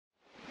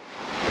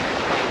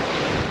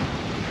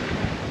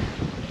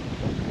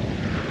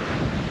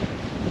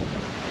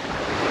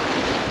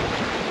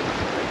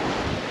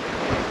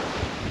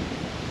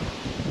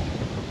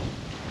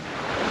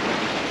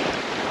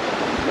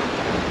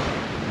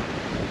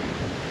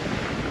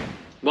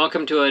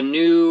Welcome to a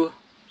new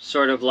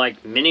sort of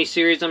like mini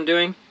series I'm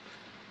doing.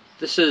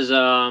 This is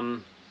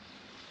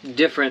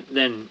different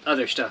than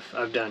other stuff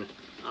I've done.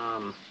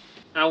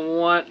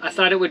 I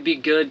thought it would be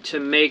good to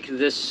make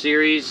this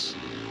series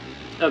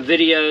of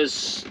videos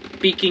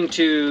speaking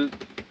to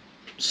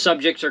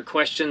subjects or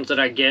questions that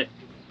I get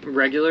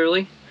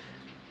regularly.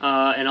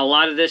 And a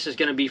lot of this is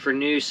going to be for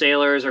new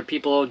sailors or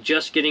people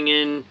just getting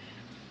in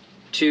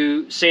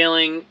to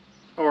sailing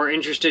or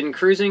interested in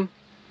cruising.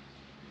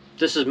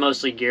 This is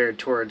mostly geared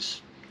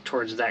towards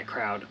that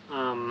crowd.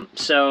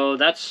 So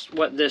that's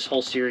what this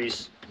whole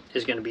series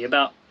is going to be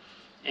about.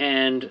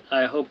 And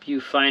I hope you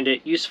find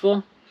it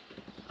useful.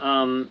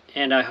 And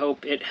I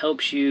hope it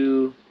helps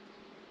you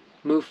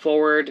move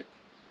forward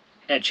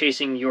at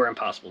chasing your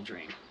impossible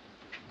dream.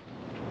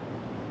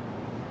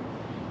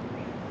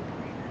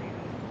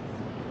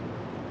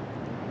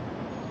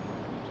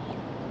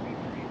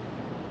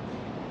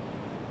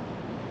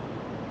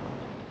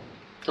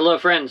 Hello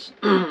friends,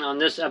 on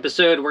this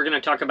episode we're going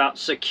to talk about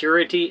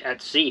security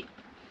at sea.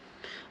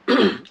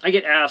 I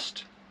get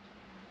asked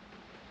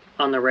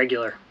on the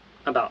regular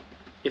about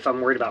if I'm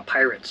worried about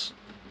pirates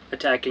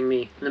attacking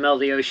me in the middle of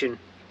the ocean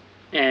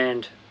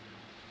and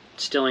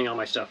stealing all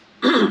my stuff.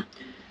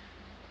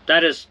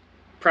 That is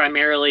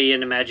primarily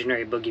an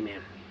imaginary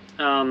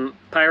boogeyman.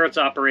 Pirates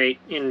operate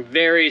in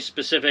very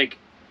specific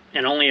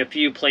and only a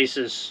few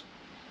places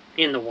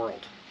in the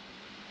world.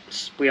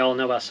 We all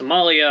know about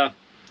Somalia,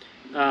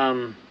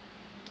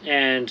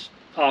 and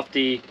off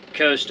the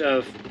coast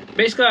of,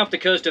 basically off the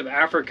coast of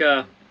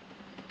Africa,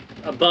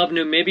 above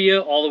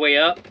Namibia, all the way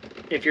up.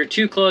 If you're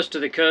too close to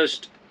the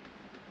coast,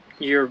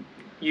 you're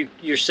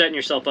setting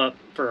yourself up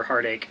for a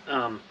heartache,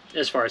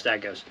 as far as that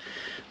goes.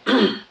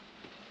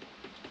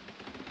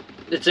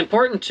 It's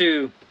important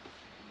to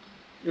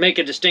make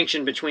a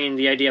distinction between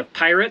the idea of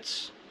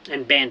pirates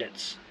and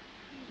bandits.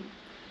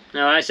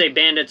 Now, when I say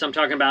bandits, I'm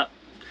talking about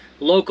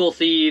local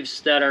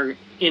thieves that are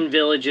in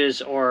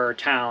villages or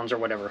towns or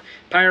whatever.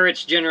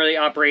 Pirates generally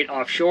operate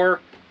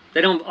offshore. They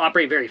don't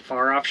operate very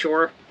far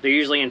offshore. They're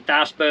usually in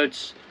fast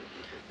boats.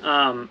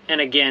 And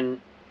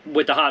again,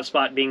 with the hot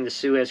spot being the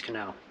Suez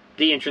Canal,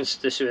 the entrance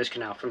to the Suez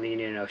Canal from the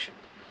Indian Ocean.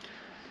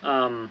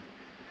 Now,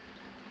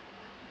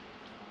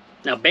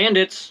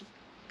 bandits,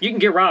 you can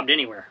get robbed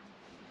anywhere.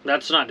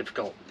 That's not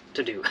difficult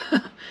to do.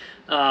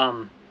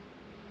 A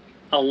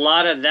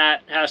lot of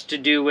that has to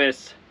do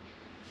with,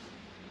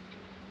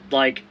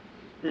 like,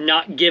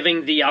 not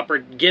giving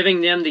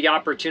them the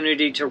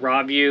opportunity to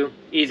rob you,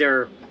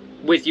 either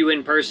with you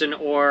in person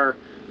or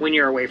when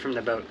you're away from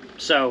the boat.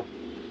 So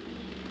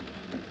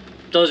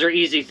those are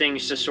easy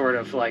things to sort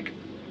of like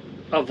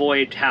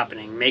avoid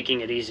happening,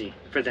 making it easy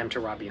for them to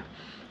rob you.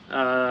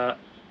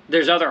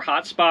 There's other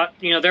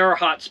there are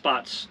hot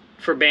spots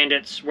for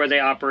bandits where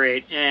they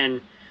operate, and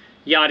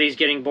yachties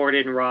getting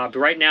boarded and robbed.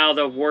 Right now,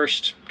 the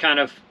worst kind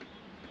of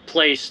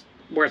place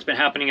where it's been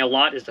happening a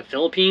lot is the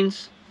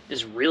Philippines.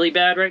 Is really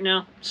bad right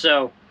now.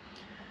 So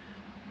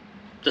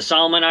the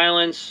Solomon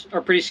Islands are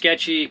pretty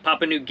sketchy.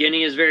 Papua New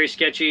Guinea is very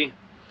sketchy.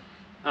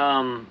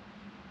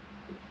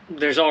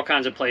 There's all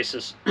kinds of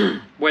places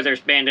where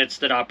there's bandits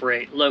that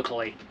operate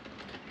locally.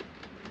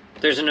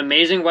 There's an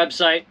amazing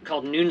website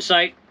called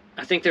Noonsite.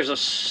 I think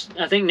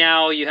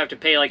now you have to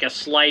pay like a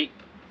slight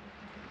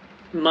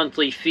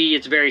monthly fee.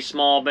 It's very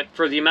small, but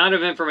for the amount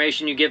of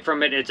information you get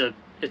from it,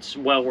 it's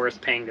well worth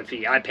paying the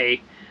fee. I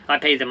pay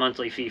the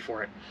monthly fee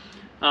for it.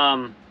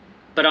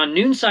 But on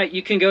Noonsite,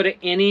 you can go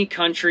to any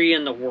country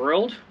in the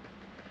world,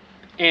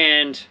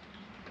 and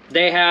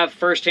they have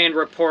first-hand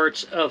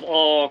reports of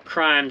all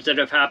crimes that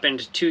have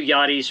happened to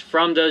yachties.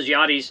 From those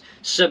yachties,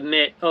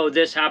 submit, oh,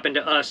 this happened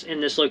to us in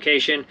this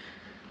location.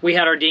 We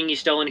had our dinghy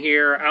stolen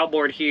here,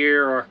 outboard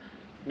here, or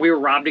we were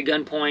robbed at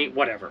gunpoint,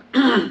 whatever.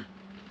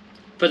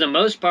 For the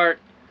most part,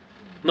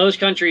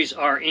 most countries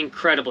are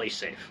incredibly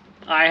safe.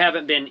 I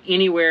haven't been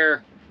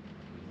anywhere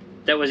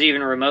that was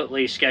even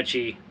remotely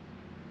sketchy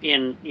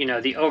in,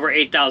 the over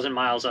 8,000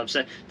 miles I've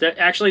said.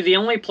 Actually, the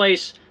only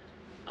place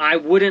I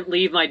wouldn't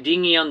leave my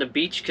dinghy on the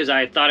beach because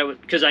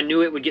I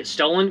knew it would get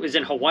stolen was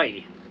in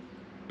Hawaii.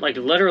 Like,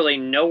 literally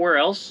nowhere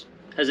else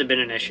has it been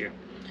an issue.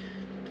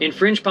 In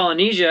French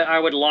Polynesia, I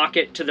would lock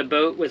it to the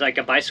boat with like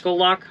a bicycle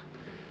lock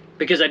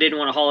because I didn't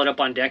want to haul it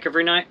up on deck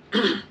every night.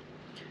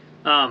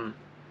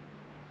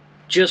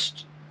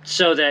 Just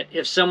so that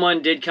if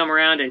someone did come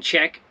around and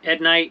check at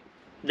night,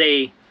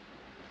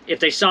 if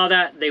they saw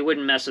that, they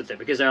wouldn't mess with it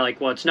because they're like,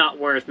 well, it's not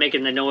worth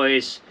making the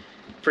noise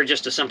for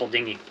just a simple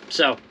dinghy.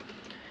 So,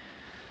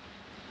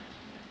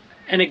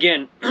 and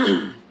again,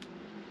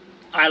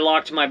 I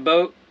locked my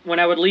boat when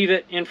I would leave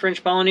it in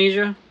French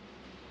Polynesia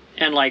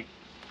and like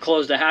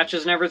close the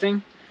hatches and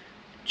everything,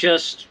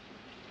 just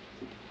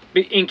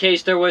in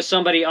case there was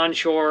somebody on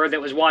shore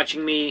that was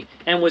watching me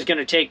and was going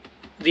to take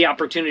the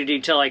opportunity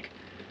to like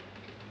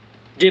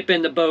dip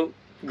in the boat,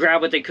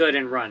 grab what they could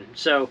and run.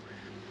 So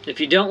if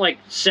you don't like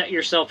set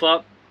yourself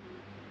up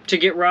to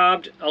get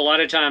robbed, a lot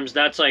of times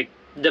that's like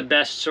the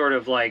best sort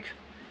of like,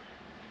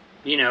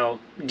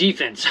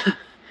 defense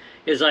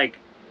is like,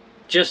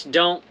 just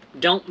don't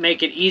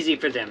make it easy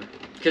for them.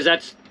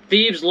 Because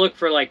thieves look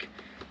for, like,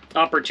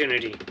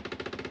 opportunity.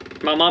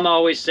 My mama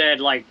always said,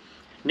 like,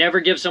 never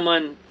give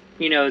someone,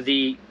 you know,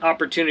 the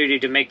opportunity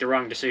to make the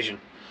wrong decision.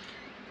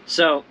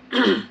 So,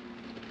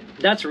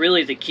 that's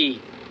really the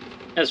key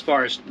as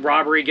far as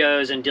robbery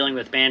goes and dealing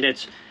with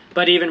bandits.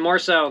 But even more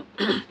so,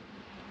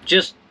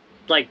 just,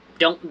 like,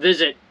 don't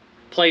visit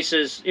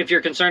places, if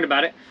you're concerned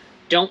about it,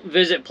 don't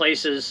visit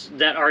places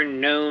that are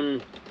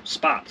known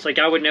spots. Like,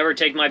 I would never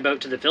take my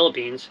boat to the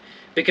Philippines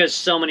because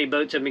so many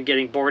boats have been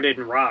getting boarded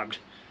and robbed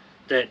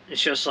that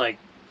it's just, like,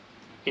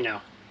 you know,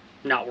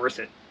 not worth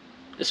it.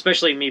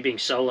 Especially me being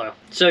solo.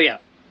 So yeah,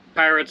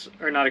 pirates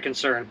are not a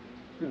concern.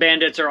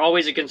 Bandits are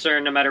always a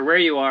concern no matter where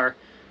you are,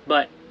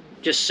 but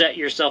just set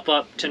yourself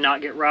up to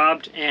not get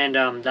robbed, and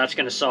that's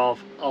going to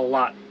solve a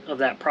lot of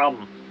that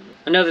problem.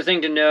 Another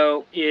thing to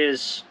know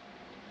is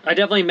I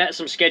definitely met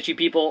some sketchy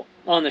people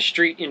on the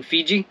street in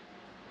Fiji,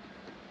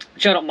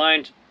 which I don't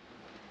mind.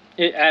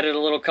 It added a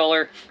little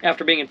color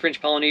after being in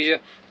French Polynesia,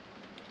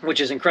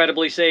 which is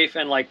incredibly safe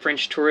and like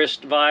French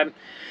tourist vibe.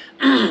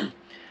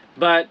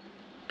 But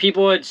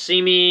people would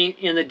see me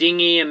in the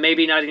dinghy and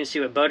maybe not even see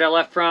what boat I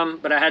left from,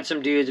 but I had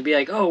some dudes be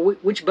like, oh,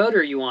 which boat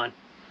are you on?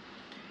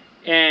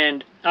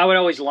 And I would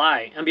always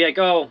lie and be like,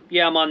 oh,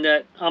 yeah, I'm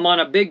on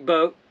a big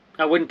boat.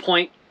 I wouldn't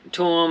point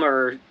to them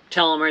or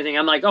tell them or anything.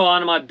 I'm like, oh,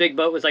 I'm on a big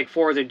boat with like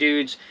 4 other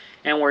dudes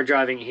and we're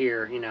driving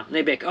here, you know. And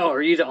they'd be like, oh,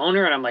 are you the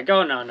owner? And I'm like,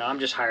 oh, no, I'm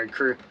just hired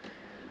crew.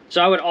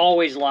 So I would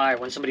always lie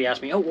when somebody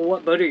asked me, oh, well,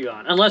 what boat are you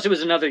on? Unless it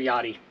was another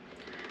yachty.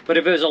 But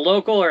if it was a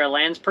local or a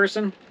lands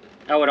person,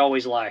 I would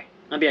always lie.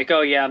 I'd be like,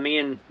 oh, yeah, me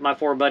and my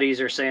 4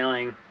 buddies are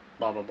sailing,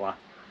 blah, blah, blah.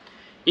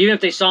 Even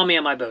if they saw me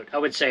on my boat, I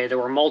would say there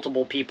were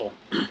multiple people.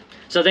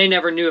 So they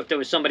never knew if there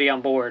was somebody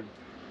on board.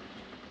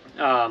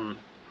 You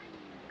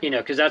know,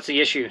 because that's the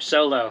issue.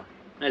 Solo.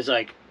 It's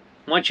like,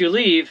 once you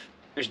leave,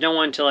 there's no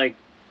one to, like,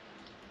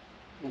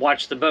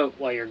 watch the boat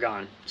while you're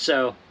gone.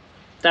 So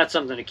that's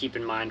something to keep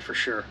in mind for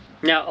sure.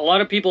 Now, a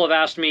lot of people have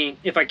asked me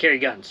if I carry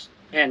guns.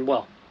 And,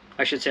 well,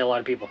 I should say a lot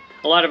of people.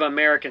 A lot of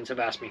Americans have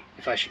asked me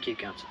if I should keep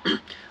guns.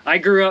 I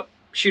grew up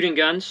shooting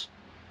guns.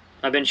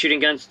 I've been shooting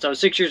guns since I was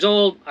 6 years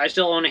old. I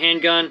still own a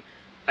handgun.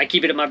 I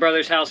keep it at my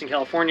brother's house in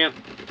California.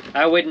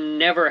 I would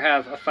never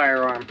have a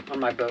firearm on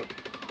my boat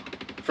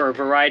for a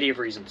variety of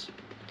reasons.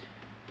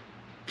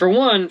 For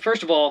one,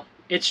 first of all,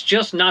 it's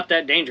just not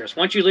that dangerous.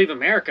 Once you leave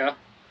America,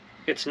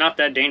 it's not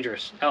that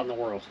dangerous out in the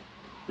world.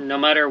 No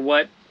matter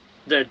what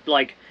the,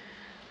 like,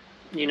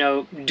 you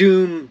know,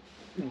 doom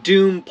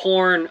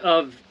porn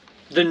of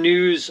the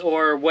news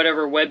or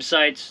whatever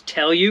websites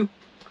tell you,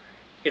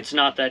 it's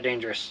not that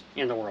dangerous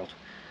in the world.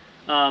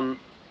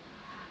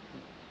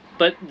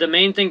 But the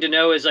main thing to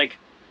know is, like,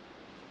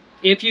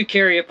 if you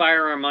carry a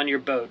firearm on your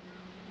boat,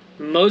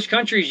 most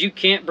countries you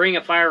can't bring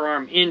a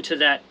firearm into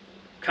that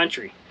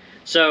country.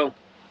 So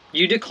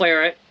you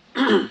declare it.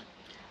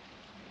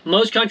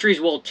 Most countries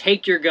will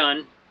take your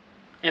gun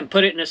and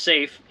put it in a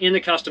safe in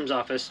the customs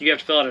office. You have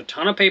to fill out a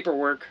ton of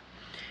paperwork,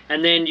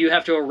 and then you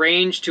have to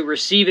arrange to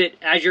receive it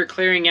as you're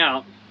clearing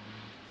out.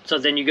 So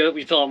then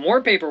you fill out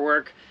more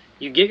paperwork,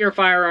 you get your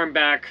firearm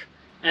back,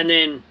 and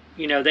then,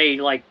 you know, they,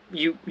 like,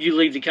 you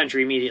leave the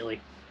country immediately.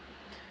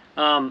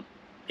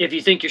 If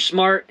you think you're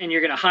smart and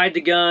you're going to hide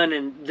the gun,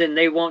 and then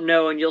they won't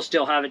know and you'll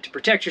still have it to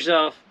protect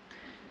yourself,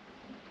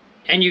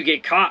 and you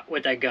get caught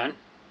with that gun,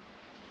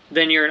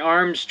 then you're an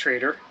arms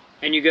trader,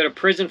 and you go to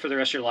prison for the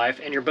rest of your life,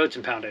 and your boat's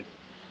impounded.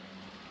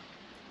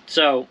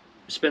 So,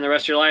 spend the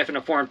rest of your life in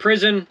a foreign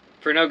prison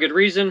for no good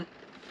reason.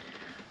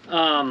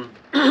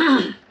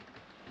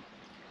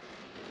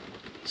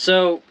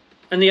 So,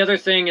 and the other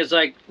thing is,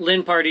 like,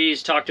 Lynn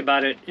Pardis talked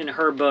about it in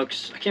her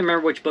books. I can't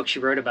remember which book she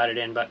wrote about it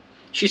in, but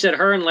she said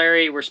her and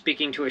Larry were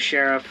speaking to a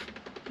sheriff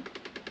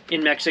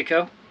in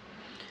Mexico,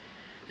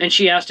 and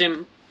she asked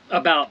him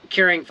about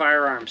carrying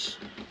firearms,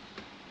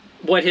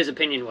 what his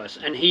opinion was.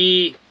 And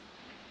he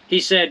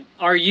said,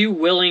 are you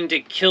willing to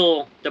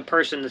kill the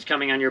person that's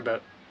coming on your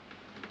boat?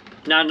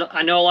 Now,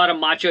 I know a lot of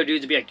macho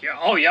dudes would be like, yeah,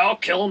 oh yeah, I'll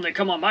kill them, they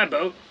come on my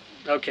boat.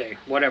 Okay,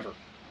 whatever.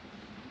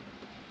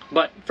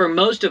 But for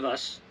most of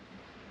us,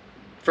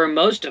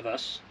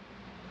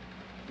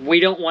 we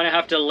don't want to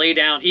have to lay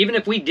down, even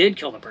if we did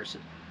kill the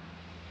person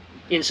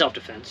in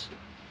self-defense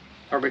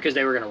or because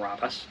they were going to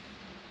rob us.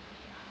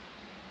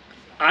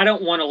 I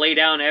don't want to lay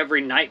down every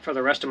night for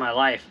the rest of my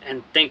life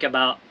and think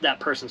about that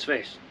person's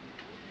face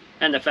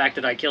and the fact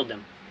that I killed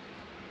them.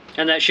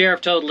 And that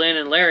sheriff told Lynn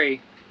and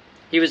Larry,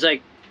 he was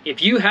like,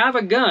 if you have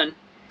a gun,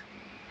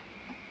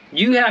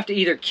 you have to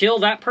either kill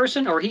that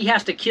person or he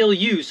has to kill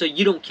you so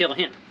you don't kill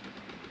him.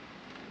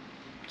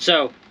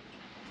 So,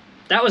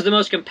 that was the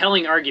most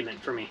compelling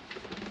argument for me.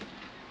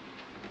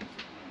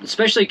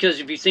 Especially because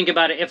if you think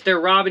about it, if they're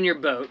robbing your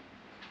boat,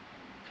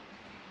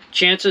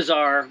 chances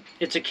are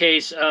it's a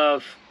case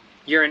of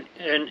you're in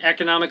an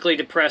economically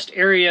depressed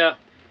area,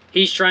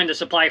 he's trying to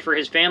supply for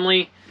his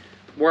family,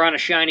 we're on a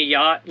shiny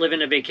yacht,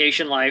 living a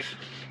vacation life,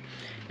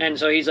 and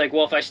so he's like,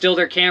 well, if I steal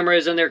their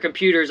cameras and their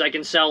computers, I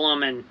can sell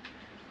them and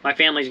my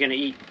family's going to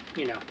eat,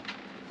 you know.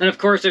 And of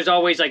course, there's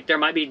always, like, there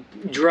might be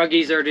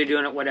druggies that are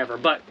doing it, whatever,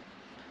 but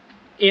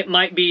it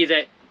might be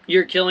that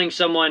you're killing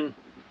someone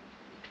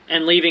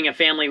and leaving a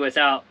family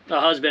without a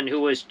husband who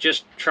was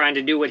just trying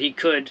to do what he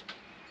could.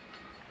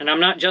 And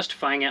I'm not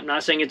justifying it. I'm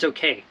not saying it's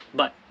okay.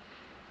 But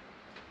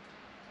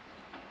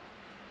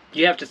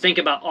you have to think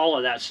about all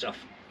of that stuff,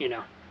 you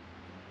know.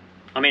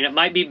 I mean, it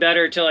might be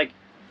better to, like,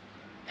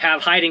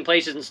 have hiding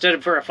places instead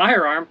of for a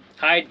firearm.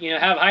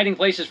 Have hiding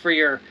places for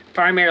your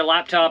primary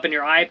laptop and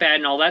your iPad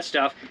and all that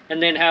stuff.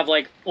 And then have,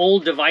 like,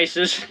 old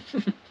devices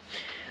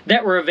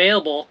that were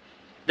available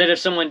that if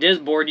someone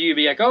did board you, you'd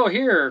be like, oh,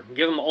 here,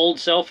 give them old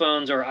cell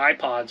phones or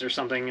iPods or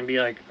something, and be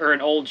like, or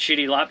an old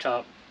shitty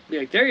laptop. Be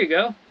like, there you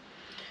go.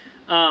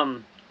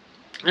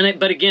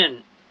 But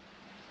again,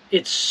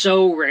 it's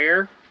so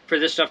rare for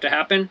this stuff to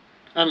happen,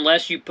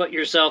 unless you put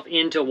yourself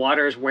into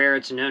waters where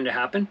it's known to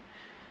happen,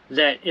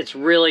 that it's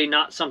really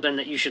not something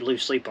that you should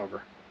lose sleep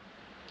over.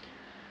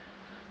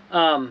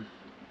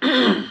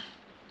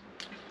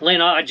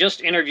 Lynn, I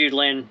just interviewed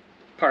Lynn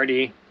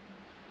Pardee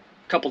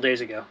a couple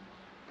days ago,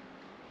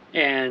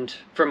 and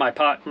for my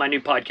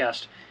new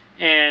podcast,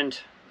 and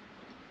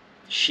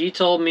she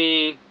told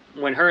me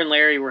when her and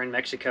Larry were in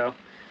Mexico,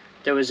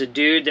 there was a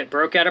dude that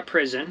broke out of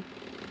prison,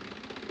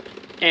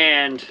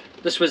 and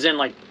this was in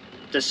like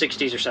the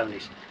 60s or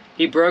 70s.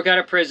 He broke out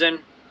of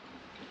prison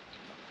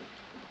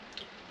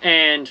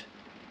and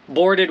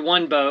boarded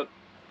one boat,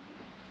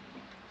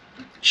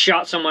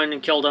 shot someone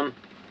and killed him,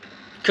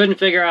 couldn't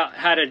figure out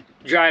how to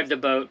drive the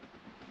boat,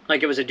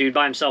 like it was a dude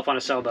by himself on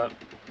a sailboat.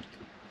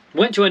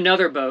 Went to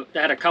another boat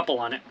that had a couple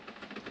on it.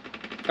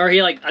 Or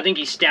I think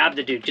he stabbed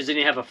the dude because he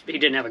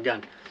didn't have a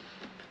gun.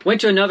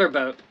 Went to another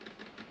boat,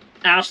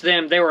 asked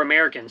them, they were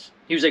Americans.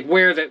 He was like,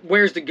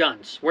 where's the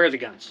guns? Where are the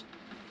guns?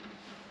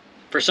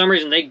 For some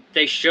reason,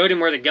 they showed him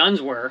where the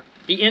guns were.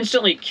 He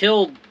instantly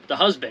killed the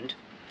husband,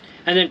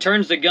 and then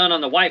turns the gun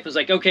on the wife and was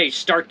like, okay,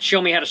 show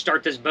me how to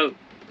start this boat.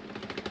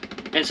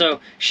 And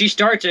so she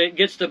starts it,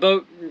 gets the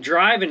boat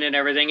driving and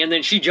everything, and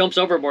then she jumps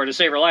overboard to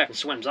save her life and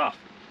swims off.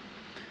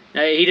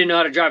 He didn't know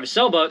how to drive a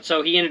sailboat,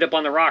 so he ended up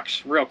on the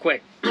rocks real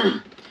quick.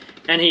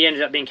 And he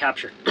ended up being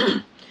captured.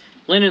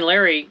 Lynn and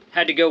Larry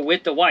had to go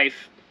with the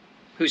wife,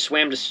 who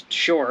swam to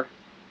shore,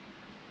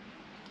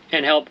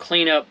 and help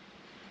clean up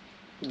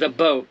the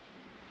boat,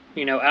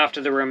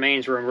 after the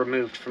remains were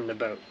removed from the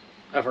boat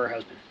of her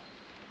husband.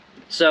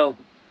 So,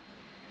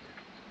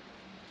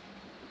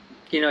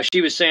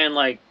 she was saying,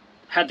 like,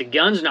 had the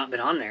guns not been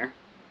on there,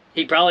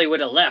 he probably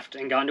would have left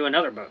and gone to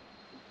another boat.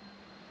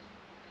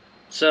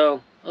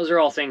 So, those are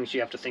all things you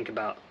have to think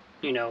about,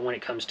 when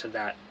it comes to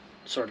that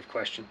sort of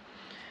question.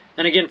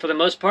 And again, for the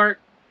most part,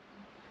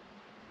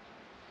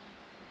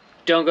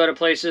 don't go to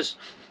places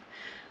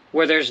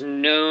where there's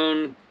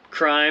known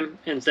crime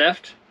and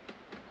theft.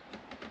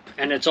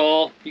 And it's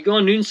all, you go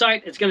on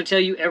Noonsite, it's going to tell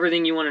you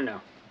everything you want to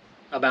know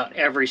about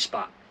every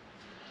spot.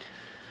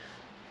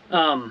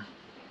 Now,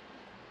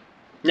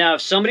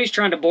 if somebody's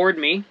trying to board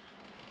me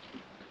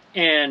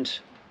and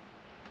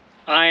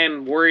I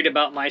am worried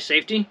about my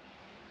safety,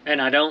 and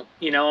I don't,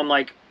 I'm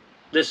like,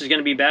 this is going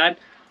to be bad,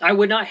 I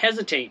would not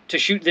hesitate to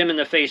shoot them in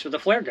the face with a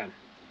flare gun.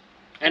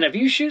 And if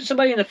you shoot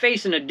somebody in the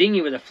face in a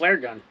dinghy with a flare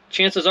gun,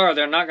 chances are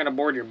they're not going to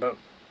board your boat.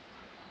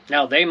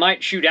 Now, they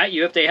might shoot at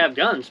you if they have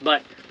guns,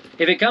 but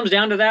if it comes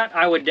down to that,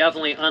 I would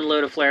definitely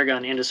unload a flare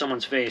gun into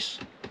someone's face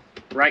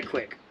right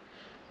quick.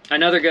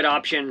 Another good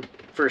option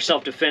for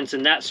self-defense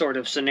in that sort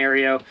of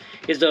scenario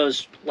is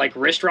those, like,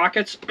 wrist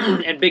rockets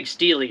and big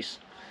steelies.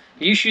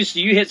 You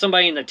hit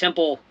somebody in the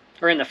temple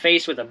or in the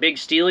face with a big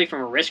steely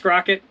from a wrist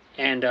rocket,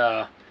 and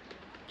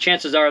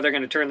chances are they're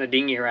going to turn the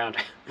dinghy around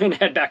and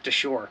head back to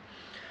shore.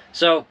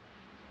 So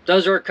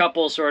those are a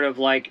couple sort of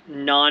like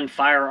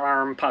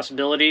non-firearm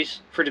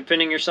possibilities for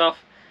defending yourself.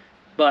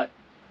 But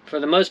for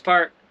the most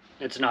part,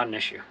 it's not an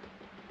issue.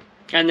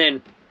 And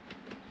then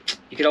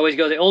you could always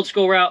go the old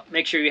school route.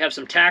 Make sure you have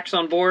some tacks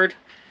on board.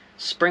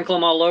 Sprinkle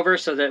them all over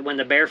so that when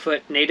the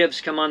barefoot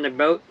natives come on the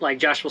boat, like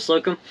Joshua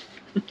Slocum,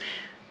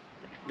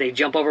 they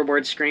jump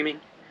overboard screaming.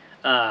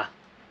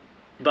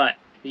 But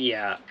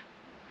yeah,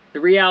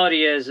 the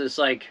reality is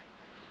like,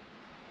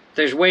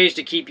 there's ways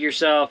to keep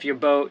yourself, your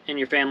boat, and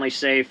your family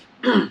safe.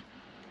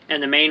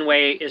 And the main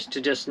way is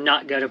to just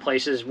not go to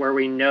places where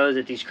we know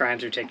that these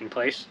crimes are taking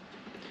place.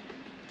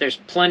 There's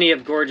plenty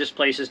of gorgeous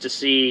places to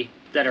see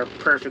that are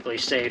perfectly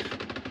safe.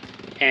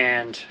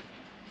 And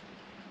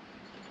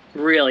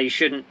really, you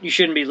shouldn't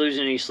be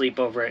losing any sleep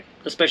over it.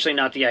 Especially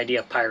not the idea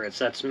of pirates.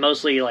 That's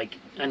mostly like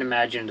an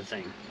imagined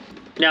thing.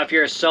 Now, if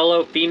you're a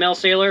solo female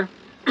sailor,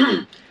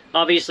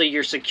 obviously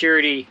your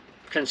security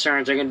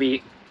concerns are going to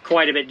be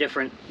quite a bit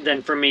different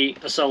than for me,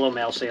 a solo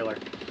male sailor.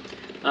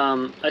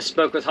 I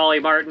spoke with Holly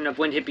Martin of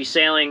Wind Hippie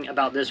Sailing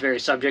about this very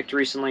subject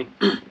recently.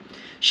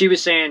 She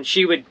was saying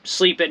she would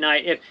sleep at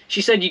night.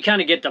 She said you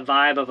kind of get the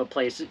vibe of a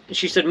place.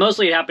 She said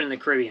mostly it happened in the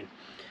Caribbean.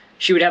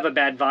 She would have a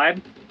bad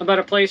vibe about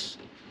a place.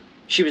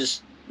 She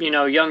was,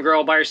 a young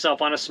girl by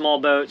herself on a small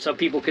boat, so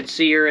people could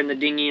see her in the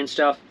dinghy and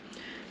stuff.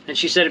 And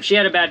she said if she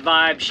had a bad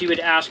vibe, she would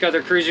ask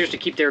other cruisers to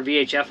keep their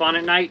VHF on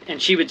at night,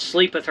 and she would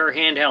sleep with her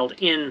handheld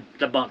in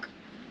the bunk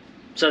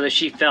so that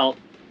she felt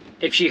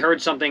if she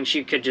heard something,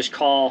 she could just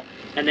call,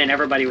 and then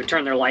everybody would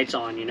turn their lights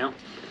on, you know.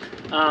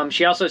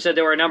 She also said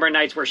there were a number of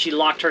nights where she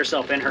locked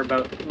herself in her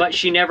boat, but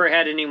she never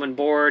had anyone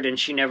board, and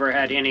she never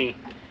had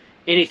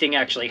anything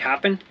actually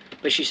happen.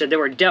 But she said there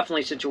were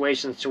definitely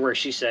situations to where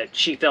she said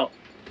she felt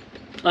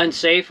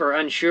unsafe or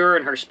unsure,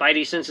 and her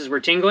spidey senses were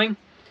tingling.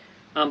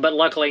 But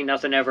luckily,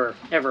 nothing ever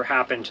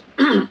happened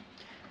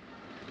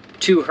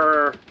to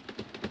her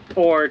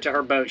or to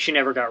her boat. She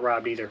never got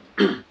robbed either.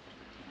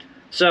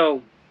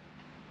 So,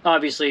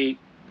 obviously,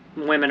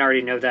 women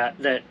already know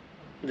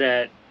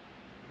that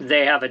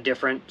they have a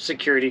different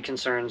security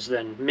concerns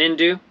than men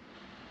do.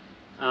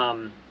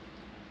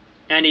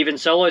 And even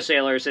solo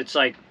sailors, it's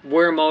like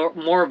we're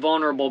more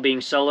vulnerable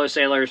being solo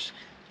sailors,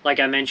 like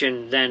I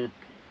mentioned, than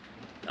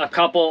a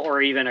couple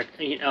or even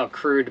a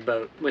crewed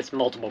boat with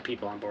multiple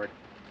people on board.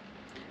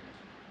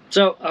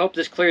 So I hope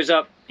this clears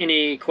up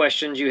any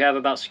questions you have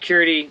about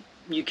security.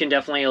 You can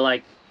definitely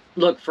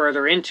look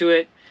further into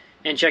it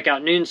and check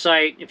out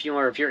Noonsight if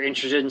you're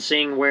interested in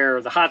seeing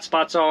where the hot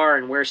spots are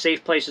and where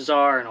safe places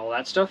are and all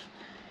that stuff.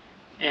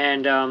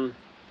 And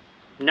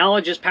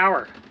knowledge is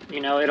power.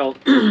 You know, it'll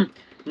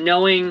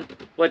knowing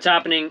what's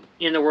happening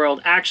in the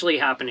world actually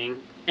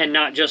happening, and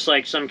not just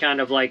like some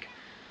kind of like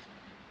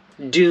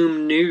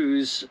doom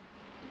news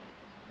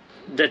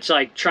that's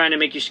like trying to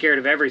make you scared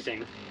of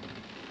everything.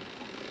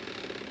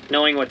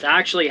 Knowing what's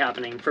actually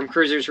happening from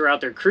cruisers who are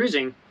out there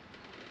cruising,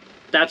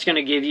 that's going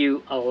to give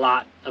you a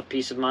lot of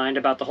peace of mind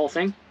about the whole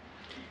thing,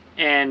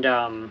 and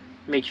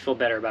make you feel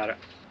better about it.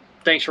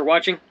 Thanks for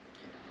watching.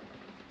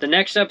 The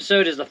next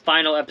episode is the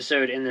final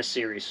episode in this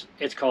series.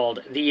 It's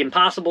called The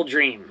Impossible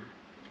Dream,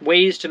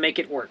 Ways to Make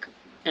It Work.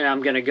 And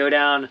I'm going to go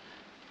down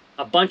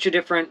a bunch of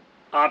different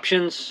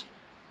options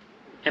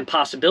and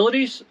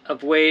possibilities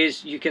of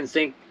ways you can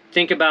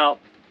think about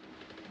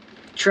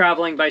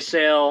traveling by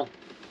sail,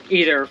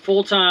 either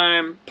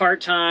full-time,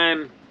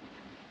 part-time,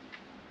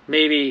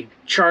 maybe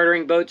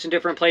chartering boats in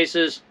different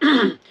places.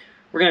 We're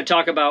going to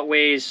talk about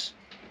ways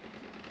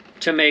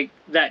to make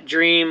that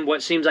dream,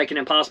 what seems like an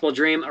impossible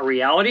dream, a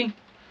reality,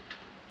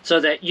 so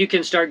that you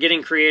can start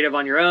getting creative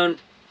on your own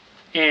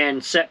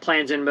and set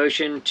plans in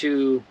motion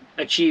to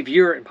achieve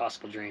your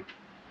impossible dream.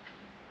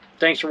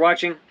 Thanks for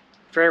watching.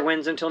 Fair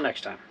winds until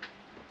next time.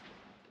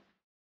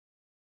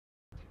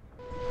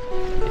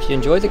 If you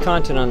enjoy the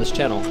content on this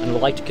channel and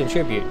would like to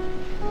contribute,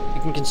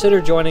 you can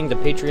consider joining the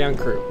Patreon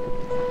crew.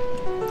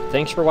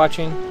 Thanks for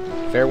watching.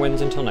 Fair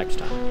winds until next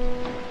time.